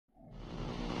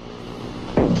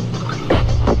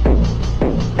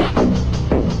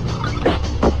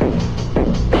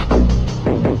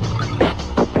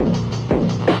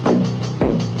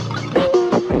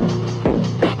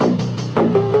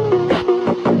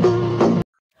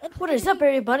is up,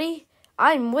 everybody?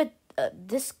 I'm with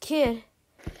this kid.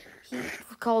 He's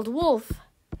called Wolf.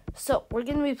 So we're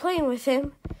gonna be playing with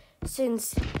him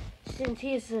since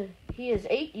he is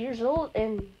 8 years old,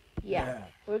 and yeah,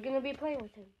 we're gonna be playing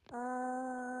with him.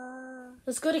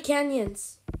 Let's go to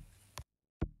canyons.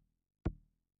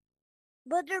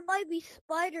 But there might be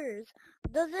spiders.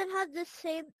 Does it have the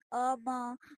same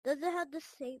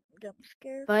jump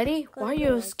scare? Buddy, why are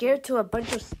you scared to a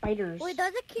bunch of spiders? Wait,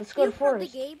 does it kick Let's go you to from the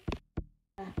forest. game?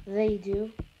 They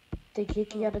do. They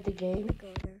kick you out of the game. Let's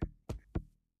go there.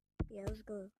 Yeah, let's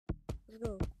go. Let's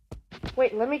go.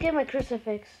 Wait, let me get my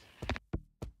crucifix.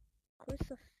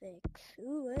 Crucifix.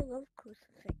 Ooh, I love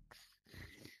crucifix.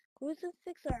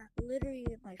 Crucifix are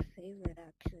literally my favorite,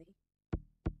 actually.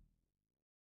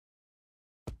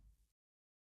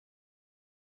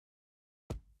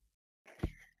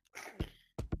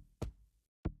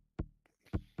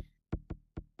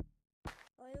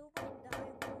 I almost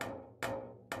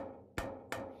died.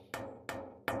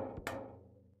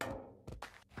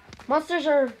 Monsters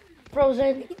are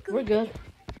frozen. We're good.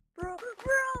 Bro!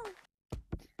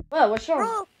 What? What's wrong?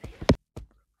 Bro!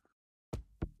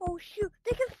 Oh shoot!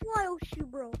 They can fly! Oh shoot,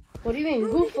 bro! What do you mean?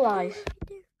 Bro, Who they can fly flies? right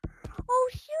there. Oh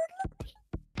shoot!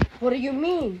 Look! What do you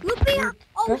mean? Look behind!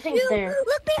 Oh Nothing's shoot! there.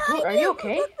 Look behind Dude, are you! you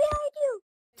okay? Look behind you!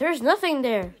 There's nothing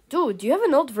there. Dude, do you have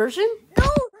an old version? No!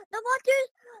 The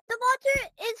monster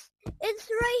is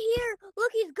right here!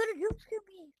 Look, he's gonna jump scare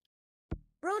me!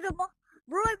 Bro,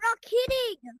 bro, I'm not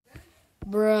kidding!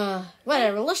 Bruh.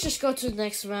 Whatever, let's just go to the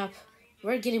next map.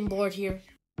 We're getting bored here.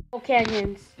 Go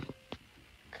canyons.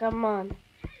 Come on.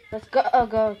 Let's go. Go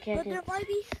But canyons. there might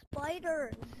be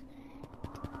spiders.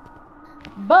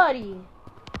 Buddy,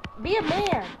 be a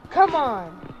man. Come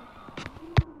on.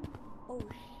 Oh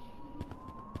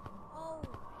Oh.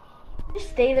 Just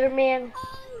stay there, man.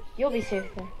 Oh, You'll be safe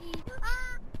there.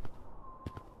 Ah.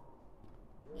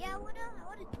 Yeah, I wanna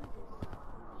do this.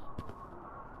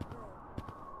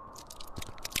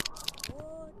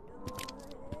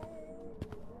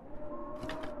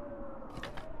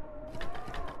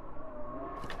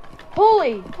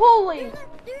 Holy!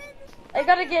 There is I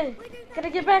gotta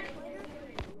get back.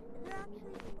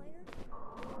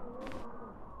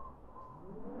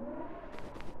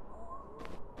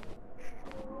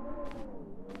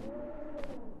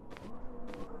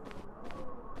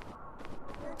 there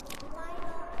actually a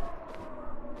spider?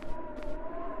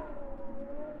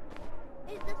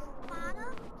 Is the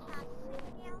spider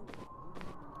casting you?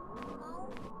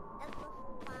 No, is the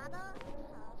spider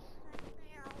casting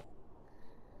you?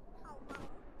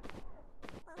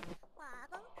 Hello? The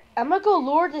spider? I'm gonna go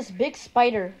lure this big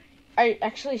spider. I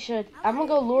actually should. I'm gonna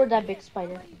go lure that big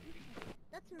spider.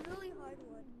 That's a really hard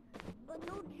one. But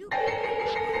don't you...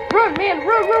 Run, man!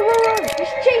 Run!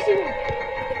 He's chasing me!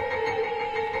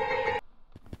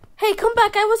 Hey, come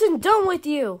back! I wasn't done with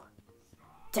you!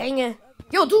 Dang it.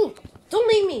 Yo, dude! Don't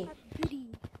leave me! Pity.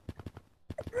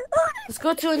 Let's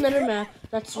go to another map.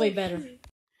 That's way better.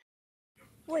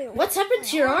 Wait, What's happened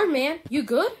to your arm, man? You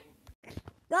good?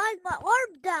 Guys, my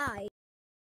arm died.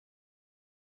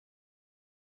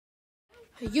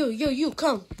 You,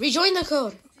 come. Rejoin the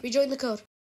code. Rejoin the code.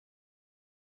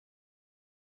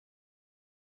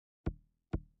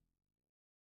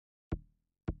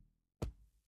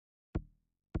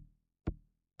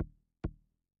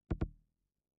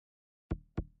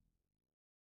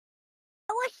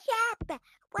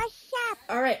 What's up?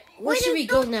 Alright, where should we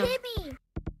go now? Timmy.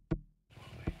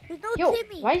 There's no Yo,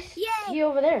 Timmy. why is he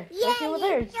over there? Why is he over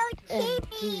there? There's no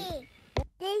Timmy.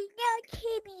 There's no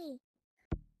Timmy.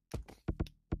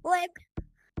 What?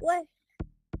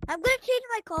 I'm gonna change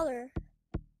my color.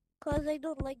 Cause I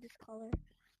don't like this color.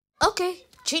 Okay,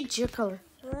 change your color.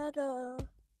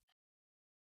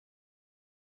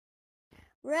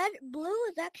 Blue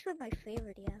is actually my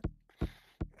favorite, yeah.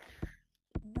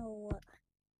 You know what?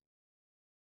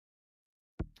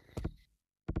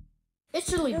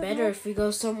 It's really better if we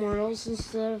go somewhere else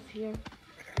instead of here.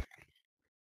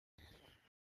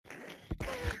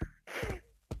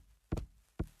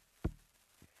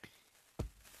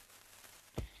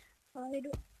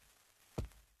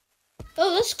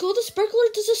 Oh, that's cool. The sparkler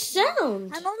does a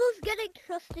sound. I'm almost getting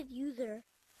trusted user.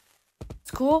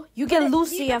 It's cool. You get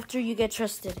Lucy after you get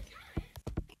trusted.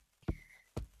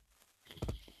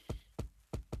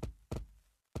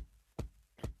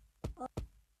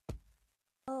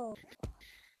 Oh.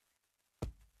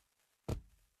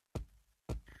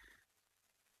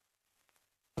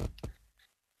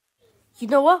 You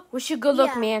know what? We should go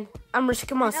look, Yeah. man. I'm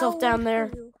risking myself down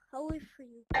there. I'll wait for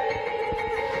you.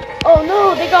 Oh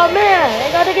no, they got mad.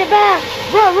 I gotta get back.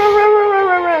 Run.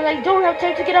 I don't have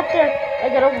time to get up there. I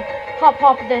gotta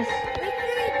hop this. Make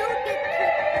sure you don't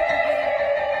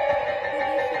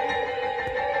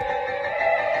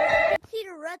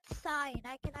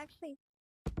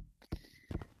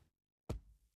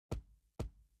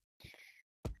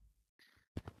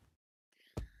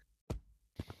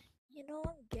know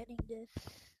I'm getting this.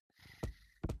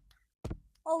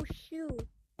 Oh shoot.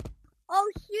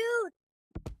 Oh shoot.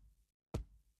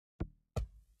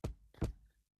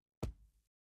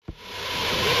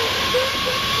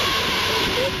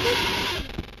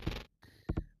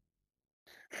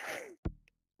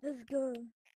 Let's go.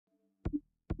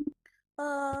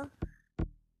 Oh,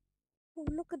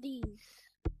 look at these.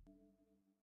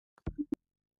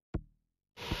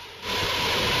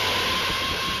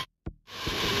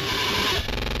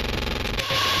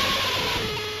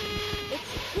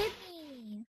 It's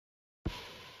Timmy.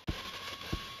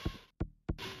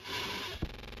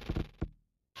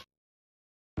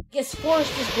 Guess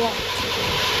forest is blocked.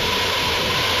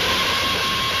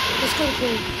 Let's go to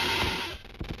cave.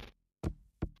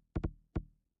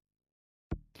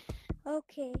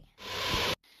 Okay.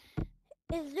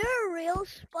 Is there a real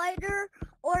spider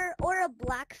or a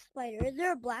black spider? Is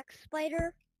there a black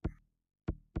spider?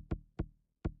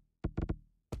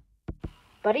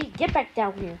 Buddy, get back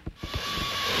down here.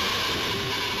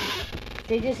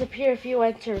 They disappear if you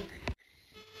enter.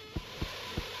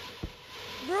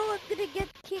 Bro, I'm gonna get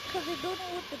kicked because I don't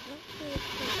know what the black spider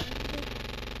is.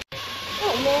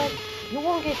 Oh man, you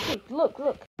won't get kicked. Look,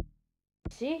 look.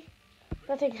 See?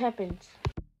 Nothing happens.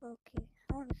 Okay.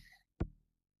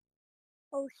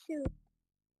 Oh shoot.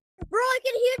 Bro, I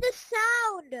can hear the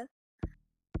sound.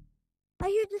 I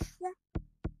hear the sound.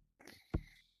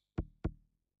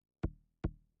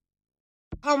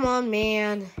 Come on,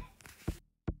 man.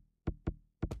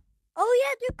 Oh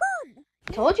yeah, they're gone.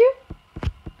 Told you?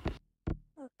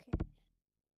 Okay.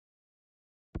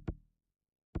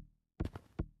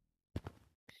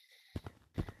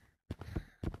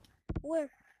 Where?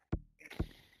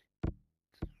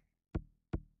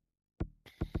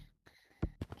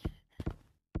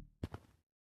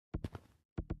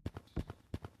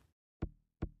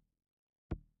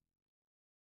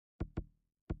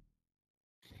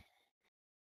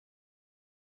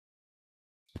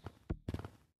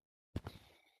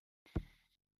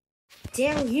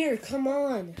 Down here, come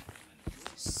on.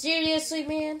 Seriously,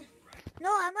 man? No,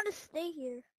 I'm gonna stay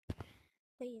here.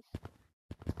 Please.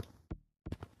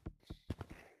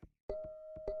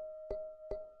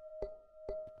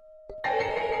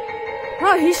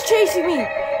 Bro, he's chasing me.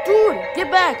 Dude, get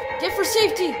back. Get for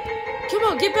safety. Come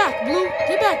on, get back, Blue.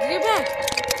 Get back, get back.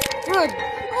 Run.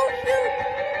 Oh shoot!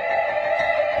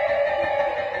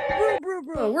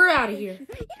 Bro. Oh, we're out of here. He's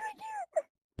right there.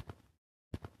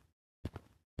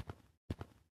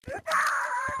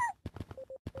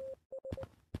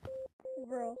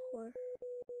 Bro, where?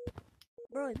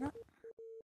 Bro, he's not.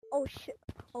 Oh shit!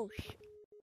 Oh shit!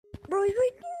 Bro, he's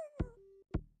right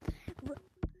there. Bro.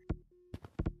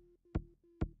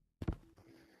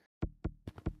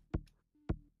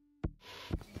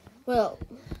 Well,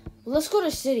 let's go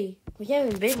to city. We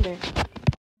haven't been there.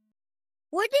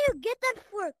 Where do you get that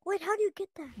fork? Wait, how do you get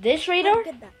that? This How do radar? you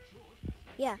get that?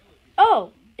 Yeah.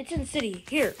 Oh, it's in city.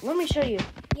 Here, let me show you.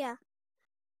 Yeah.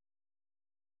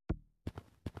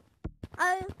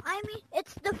 I mean,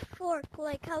 it's the fork.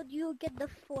 Like, how do you get the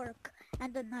fork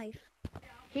and the knife?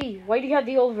 Hey, why do you have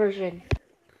the old version?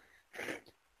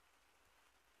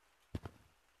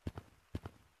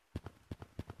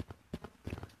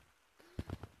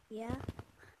 Yeah.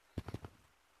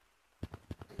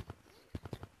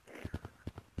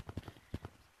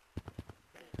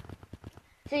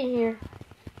 It's in here.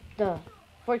 The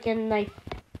fork and knife.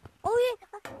 Oh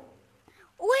yeah.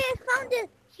 Wait, I found it.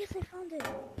 Yes, I found it.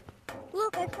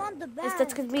 Look, I found the bag. Yes,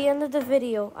 that's going to be the end of the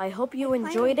video. I hope you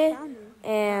enjoyed it.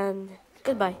 And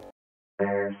goodbye.